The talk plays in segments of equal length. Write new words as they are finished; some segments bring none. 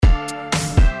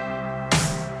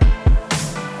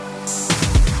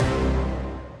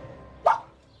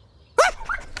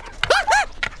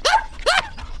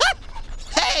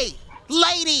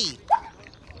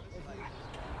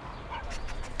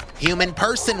Human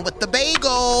person with the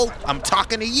bagel. I'm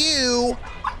talking to you.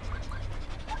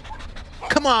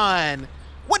 Come on.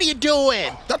 What are you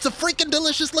doing? That's a freaking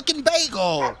delicious looking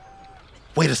bagel.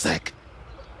 Wait a sec.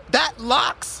 That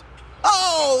locks?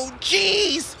 Oh,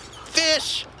 jeez.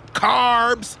 Fish,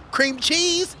 carbs, cream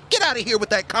cheese. Get out of here with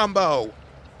that combo.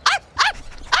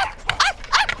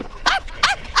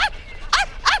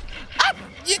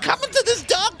 You coming to this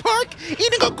dog park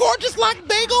eating a gorgeous locked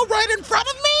bagel right in front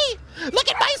of me? Look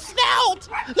at my snout.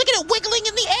 Look at it wiggling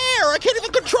in the air. I can't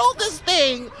even control this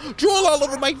thing. Drool all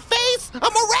over my face. I'm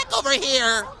a wreck over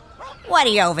here. What are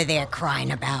you over there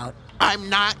crying about? I'm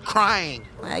not crying.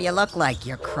 Well, you look like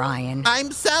you're crying. I'm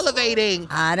salivating.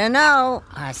 I don't know.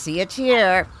 I see a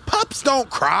tear. Pups don't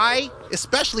cry,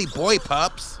 especially boy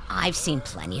pups. I've seen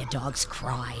plenty of dogs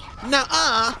cry.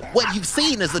 Nuh-uh. What you've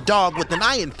seen is a dog with an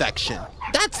eye infection.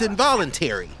 That's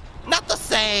involuntary. Not the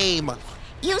same.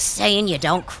 You saying you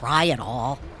don't cry at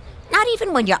all? Not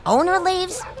even when your owner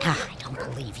leaves? I don't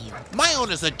believe you. My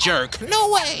owner's a jerk.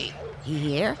 No way. You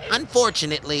hear?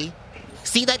 Unfortunately.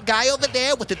 See that guy over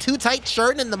there with the too tight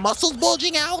shirt and the muscles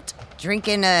bulging out?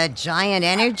 Drinking a giant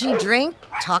energy drink?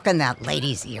 Talking that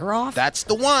lady's ear off? That's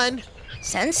the one.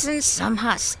 Sensing some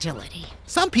hostility.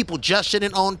 Some people just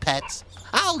shouldn't own pets.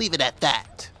 I'll leave it at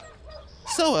that.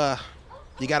 So,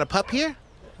 you got a pup here?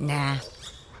 Nah.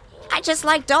 I just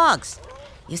like dogs.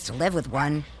 Used to live with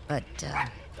one, but,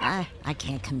 I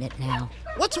can't commit now.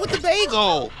 What's with the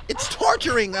bagel? It's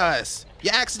torturing us. You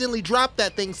accidentally dropped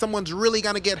that thing, someone's really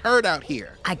gonna get hurt out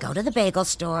here. I go to the bagel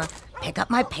store, pick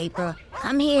up my paper,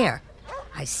 come here.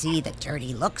 I see the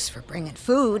dirty looks for bringing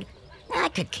food. I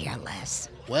could care less.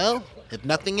 Well, if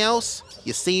nothing else,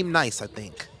 you seem nice, I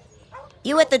think.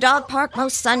 You at the dog park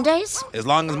most Sundays? As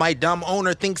long as my dumb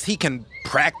owner thinks he can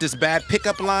practice bad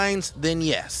pickup lines, then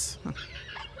yes.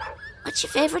 What's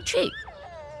your favorite treat?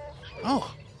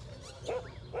 Oh,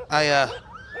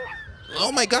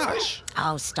 oh my gosh.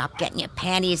 Oh, stop getting your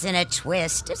panties in a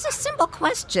twist. It's a simple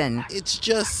question. It's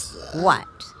just... What?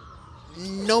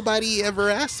 Nobody ever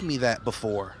asked me that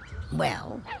before.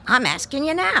 Well, I'm asking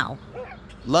you now.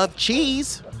 Love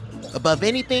cheese. Above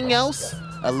anything else,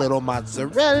 a little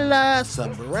mozzarella,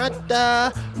 some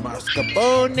burrata,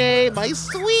 mascarpone, my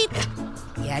sweet.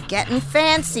 You're getting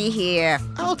fancy here.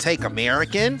 I'll take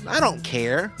American. I don't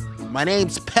care. My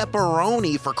name's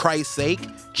Pepperoni, for Christ's sake.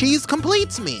 Cheese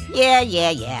completes me.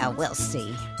 Yeah, we'll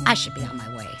see. I should be on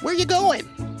my way. Where you going?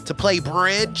 To play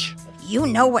bridge? You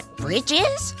know what bridge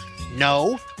is?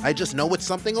 No, I just know it's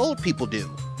something old people do.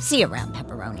 See you around,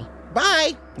 Pepperoni.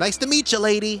 Bye. Nice to meet you,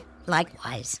 lady.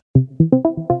 Likewise.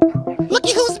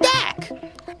 Looky who's back.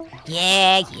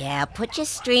 Yeah, put your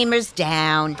streamers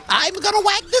down. I'm gonna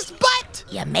whack this butt.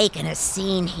 You're making a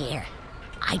scene here.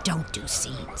 I don't do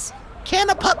scenes. Can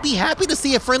a pup be happy to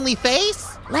see a friendly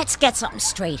face? Let's get something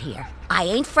straight here. I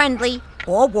ain't friendly,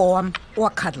 or warm, or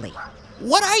cuddly.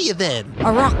 What are you then?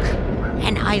 A rock,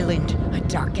 an island, a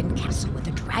darkened castle with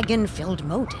a dragon-filled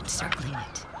moat encircling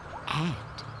it. And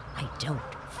I don't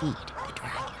feed the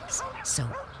dragons, so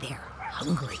they're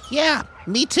hungry. Yeah,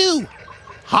 me too.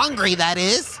 Hungry, that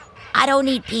is. I don't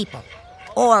need people,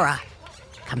 or a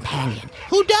companion.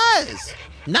 Who does?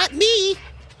 Not me.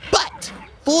 But,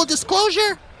 full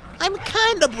disclosure, I'm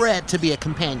kinda bred to be a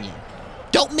companion.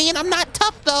 Don't mean I'm not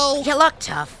tough, though. You look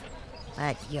tough,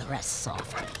 but you're a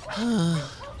soft.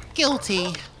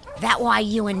 Guilty. That why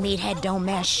you and Meathead don't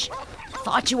mesh?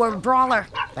 Thought you were a brawler,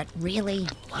 but really,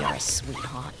 you're a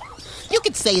sweetheart. You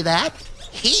could say that.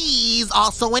 He's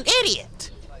also an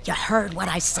idiot. You heard what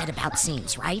I said about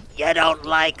scenes, right? You don't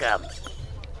like them.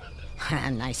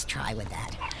 Nice try with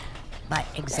that. But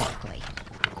exactly.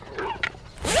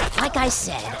 Like I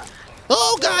said...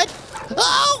 Oh, God!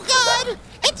 Oh, God!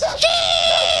 It's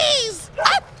cheese!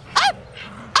 Up, up,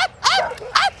 up, up,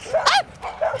 up, up,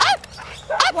 up,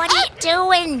 up. What are you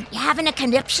doing? You having a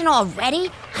conniption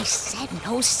already? I said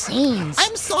no scenes.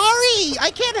 I'm sorry.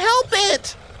 I can't help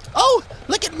it. Oh,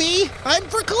 look at me. I'm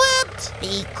verklempt.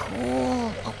 Be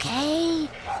cool, okay?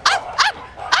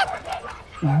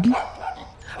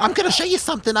 I'm gonna show you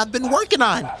something I've been working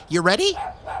on. You ready?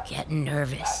 Getting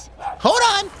nervous. Hold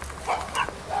on.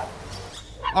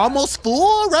 Almost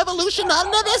full revolution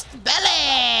under this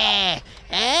belly.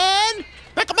 And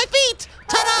back on my feet.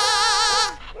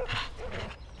 Ta-da!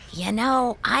 You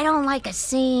know, I don't like a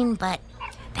scene, but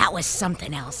that was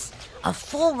something else. A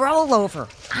full rollover.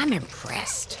 I'm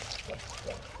impressed.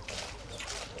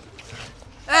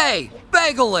 Hey,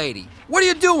 bagel lady, what are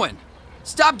you doing?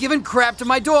 Stop giving crap to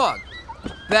my dog.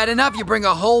 Bad enough you bring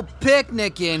a whole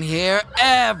picnic in here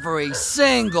every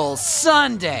single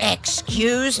Sunday.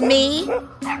 Excuse me?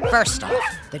 First off,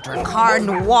 the Dracar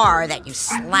Noir that you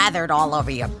slathered all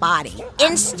over your body.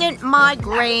 Instant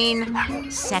migraine.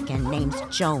 Second, name's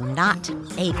Joan, not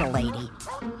Bagel Lady.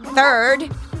 Third,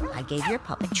 I gave your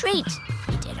pup a treat.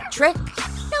 He did a trick.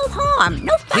 No harm,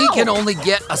 no foul. He can only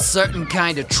get a certain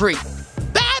kind of treat.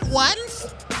 Bad ones?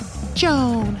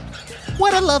 Joan,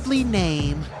 what a lovely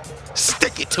name.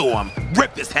 Stick it to him.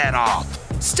 Rip his head off.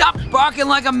 Stop barking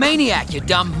like a maniac, you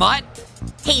dumb mutt.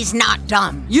 He's not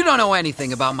dumb. You don't know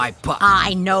anything about my pup.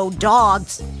 I know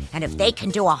dogs. And if they can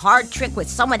do a hard trick with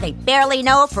someone they barely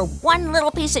know for one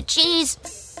little piece of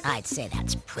cheese, I'd say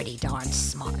that's pretty darn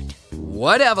smart.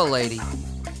 Whatever, lady.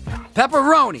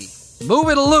 Pepperoni. Move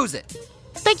it or lose it.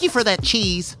 Thank you for that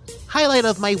cheese. Highlight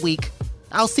of my week.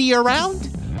 I'll see you around.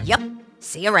 Yup.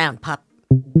 See you around, pup.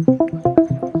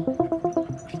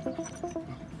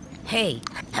 Hey,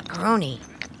 Pepperoni.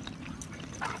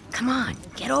 Come on,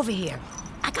 get over here.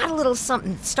 I got a little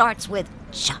something that starts with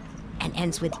ch and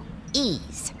ends with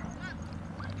ease.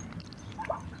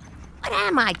 What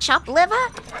am I, chopped liver?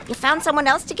 You found someone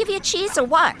else to give you cheese or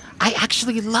what? I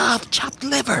actually love chopped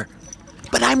liver,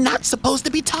 but I'm not supposed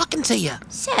to be talking to you.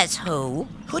 Says who?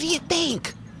 Who do you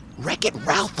think? Wreck-It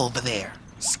Ralph over there.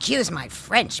 Excuse my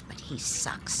French, but he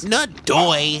sucks.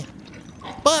 Nadoy.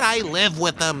 But I live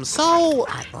with them, so...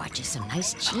 I brought you some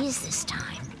nice cheese this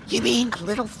time. You mean? A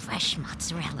little fresh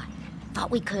mozzarella.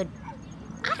 Thought we could,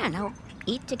 I don't know,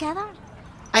 eat together?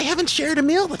 I haven't shared a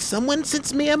meal with someone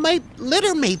since me and my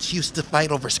litter mates used to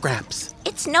fight over scraps.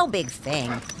 It's no big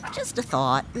thing. Just a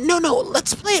thought. No,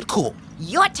 let's play it cool.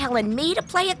 You're telling me to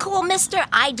play it cool, mister?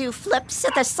 I do flips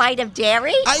at the sight of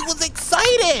dairy? I was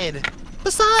excited!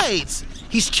 Besides,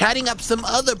 he's chatting up some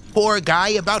other poor guy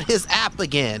about his app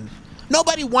again.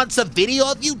 Nobody wants a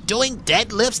video of you doing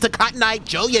deadlifts to Cotton Eye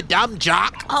Joe, you dumb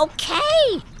jock.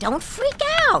 Okay, don't freak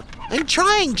out. I'm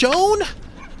trying, Joan.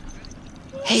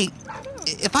 Hey,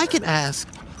 if I can ask,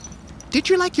 did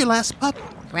you like your last pup?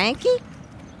 Frankie?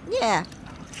 Yeah,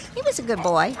 he was a good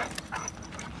boy.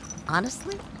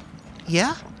 Honestly,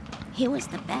 Yeah? he was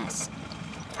the best.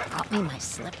 Brought me my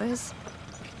slippers.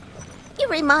 You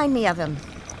remind me of him.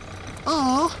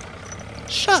 Aw,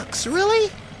 shucks, really?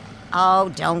 Oh,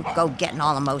 don't go getting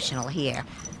all emotional here.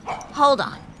 Hold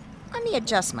on. Let me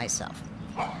adjust myself.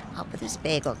 I'll put this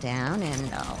bagel down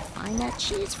and I'll find that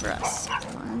cheese for us.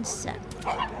 One sec.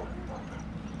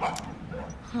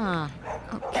 Huh.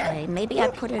 Okay, maybe I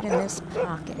put it in this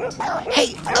pocket.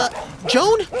 Hey,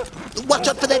 Joan, watch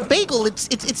out for that bagel.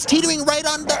 It's teetering right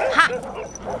on the... Ha!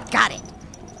 Got it.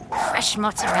 Fresh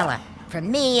mozzarella. For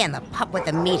me and the pup with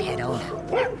the meathead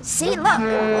odor. See, look.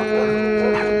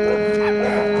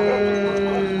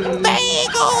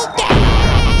 Bagel down!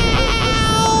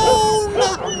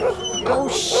 Oh,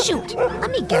 shoot. Let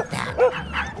me get that.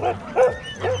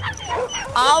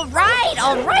 All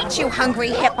right, you hungry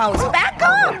hippos. Back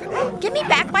up. Give me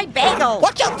back my bagel.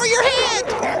 Watch out for your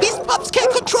hand! These pups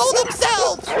can't control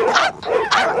themselves!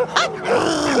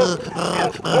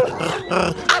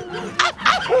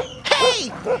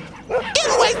 Hey! Get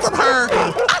away from her!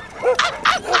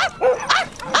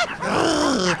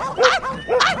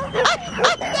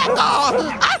 Back off!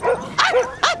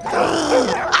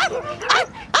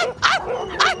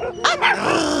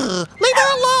 Leave her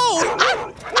alone!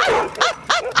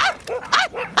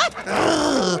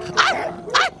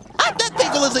 That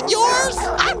bagel isn't yours!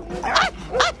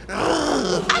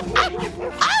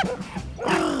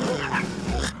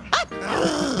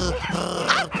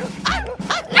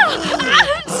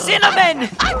 Cinnamon!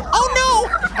 Oh no!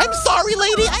 I'm sorry,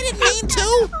 lady. I didn't mean to.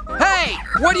 Hey,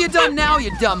 what have you done now,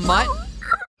 you dumb mutt?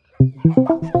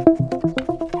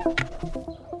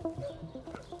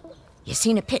 You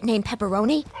seen a pit named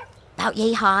Pepperoni? About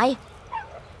yay high?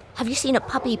 Have you seen a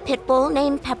puppy pit bull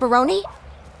named Pepperoni?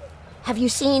 Have you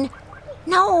seen...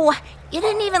 No, you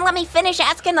didn't even let me finish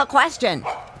asking the question.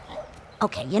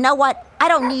 Okay, you know what? I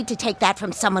don't need to take that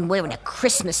from someone wearing a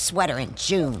Christmas sweater in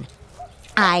June.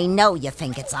 I know you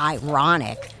think it's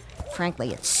ironic.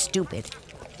 Frankly, it's stupid.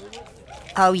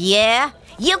 Oh, yeah?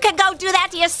 You can go do that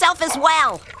to yourself as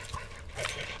well.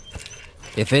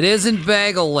 If it isn't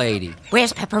Bagel Lady.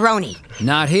 Where's Pepperoni?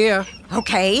 Not here.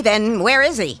 Okay, then where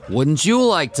is he? Wouldn't you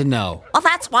like to know? Well,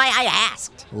 that's why I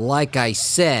asked. Like I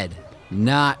said,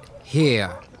 not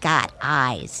here. Got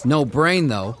eyes. No brain,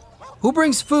 though. Who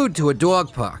brings food to a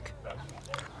dog park?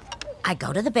 I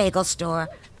go to the bagel store,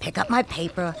 pick up my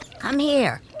paper, come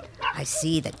here. I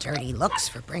see the dirty looks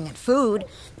for bringing food.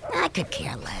 I could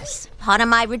care less. Part of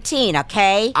my routine,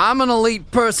 okay? I'm an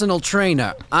elite personal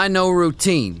trainer. I know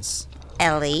routines.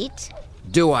 Elite?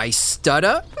 Do I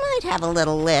stutter? Might have a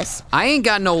little lisp. I ain't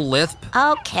got no lisp.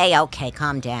 Okay,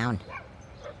 calm down.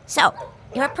 So,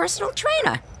 you're a personal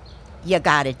trainer. You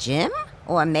got a gym?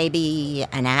 Or maybe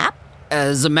an app?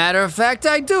 As a matter of fact,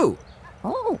 I do.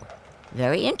 Oh,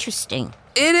 very interesting.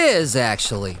 It is,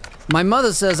 actually. My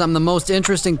mother says I'm the most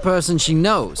interesting person she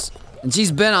knows. And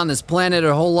she's been on this planet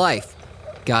her whole life.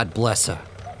 God bless her.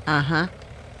 Uh-huh.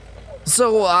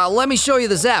 So, let me show you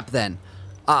this app then.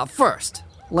 First,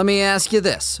 let me ask you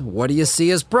this. What do you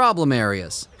see as problem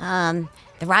areas? The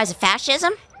rise of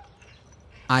fascism?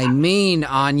 I mean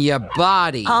on your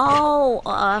body. Oh,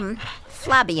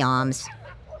 flabby arms.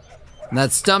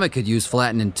 That stomach could use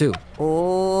flattening too.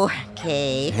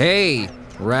 Okay. Hey,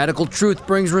 radical truth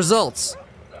brings results.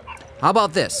 How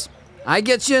about this? I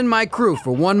get you in my crew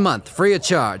for 1 month, free of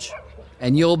charge.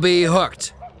 And you'll be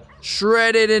hooked.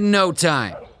 Shredded in no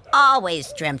time.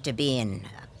 Always dreamt of being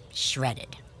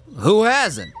shredded. Who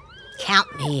hasn't?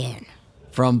 Count me in.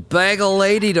 From bagel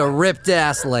lady to ripped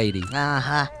ass lady.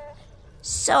 Uh-huh.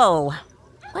 So,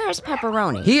 where's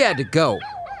Pepperoni? He had to go.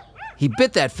 He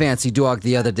bit that fancy dog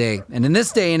the other day, and in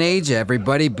this day and age,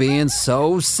 everybody being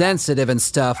so sensitive and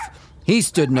stuff, he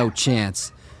stood no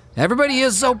chance. Everybody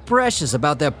is so precious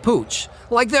about their pooch,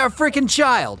 like they're a freaking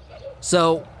child.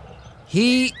 So,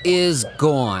 he is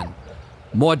gone.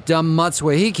 More dumb mutts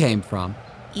where he came from.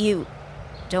 You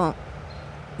don't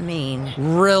mean...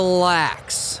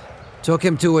 Relax. Took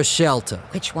him to a shelter.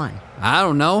 Which one? I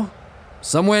don't know.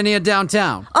 Somewhere near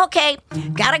downtown. Okay,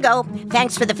 gotta go.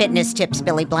 Thanks for the fitness tips,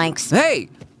 Billy Blanks. Hey,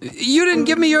 you didn't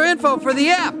give me your info for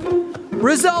the app.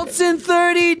 Results in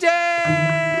 30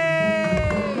 days!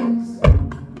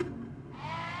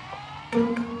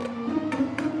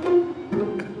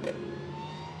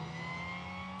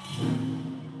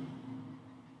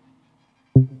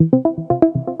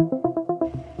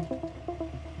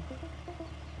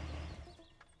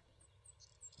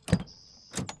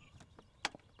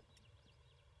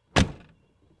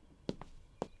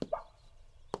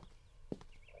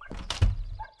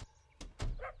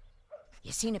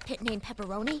 You seen a pit named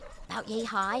Pepperoni? About yay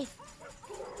high?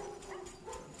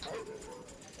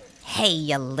 Hey,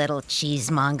 you little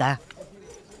cheesemonger.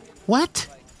 What?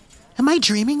 Am I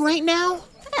dreaming right now?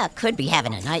 Yeah, could be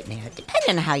having a nightmare,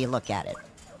 depending on how you look at it.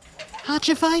 How'd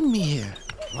you find me here?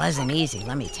 Wasn't easy,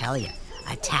 let me tell you.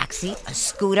 A taxi, a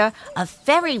scooter, a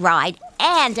ferry ride,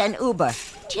 and an Uber.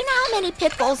 Do you know how many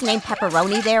pit bulls named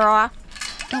Pepperoni there are?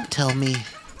 Don't tell me.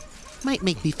 Might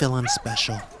make me feel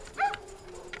unspecial.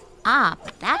 Ah,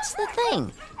 but that's the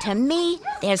thing. To me,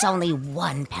 there's only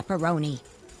one Pepperoni.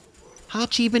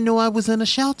 How'd you even know I was in a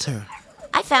shelter?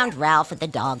 I found Ralph at the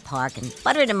dog park and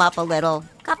buttered him up a little.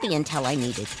 Got the intel I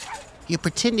needed. You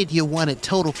pretended you wanted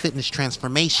total fitness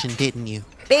transformation, didn't you?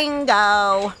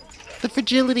 Bingo! The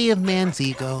fragility of man's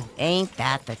ego. Ain't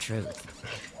that the truth?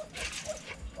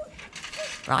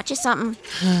 Brought you something?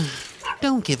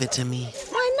 Don't give it to me.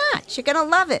 Why not? You're gonna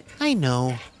love it. I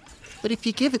know. But if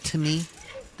you give it to me,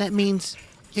 that means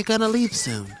you're gonna leave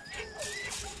soon.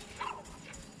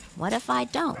 What if I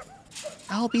don't?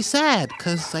 I'll be sad,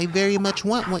 'cause I very much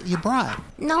want what you brought.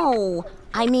 No,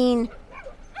 I mean,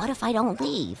 what if I don't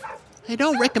leave? I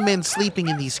don't recommend sleeping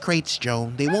in these crates,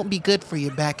 Joan. They won't be good for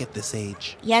your back at this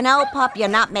age. You know, Pup, you're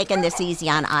not making this easy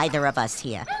on either of us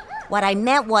here. What I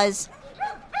meant was,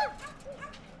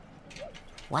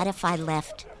 what if I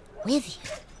left with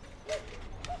you?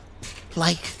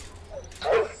 Like,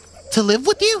 to live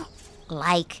with you?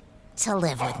 Like, to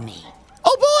live with me.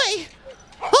 Oh boy!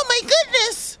 Oh my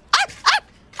goodness!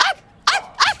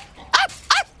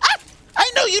 I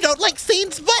know you don't like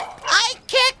scenes, but I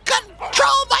can't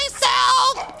control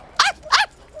myself!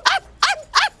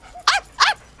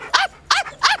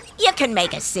 You can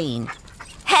make a scene.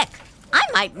 Heck, I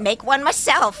might make one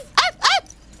myself.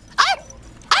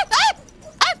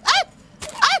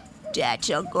 That's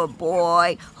a good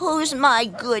boy. Who's my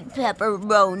good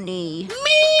pepperoni?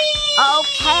 Me!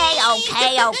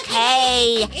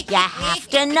 Okay. You have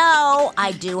to know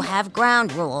I do have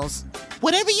ground rules.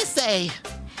 Whatever you say.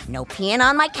 No peeing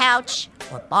on my couch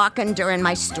or barking during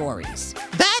my stories.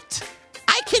 That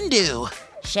I can do.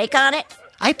 Shake on it.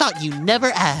 I thought you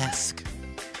never ask.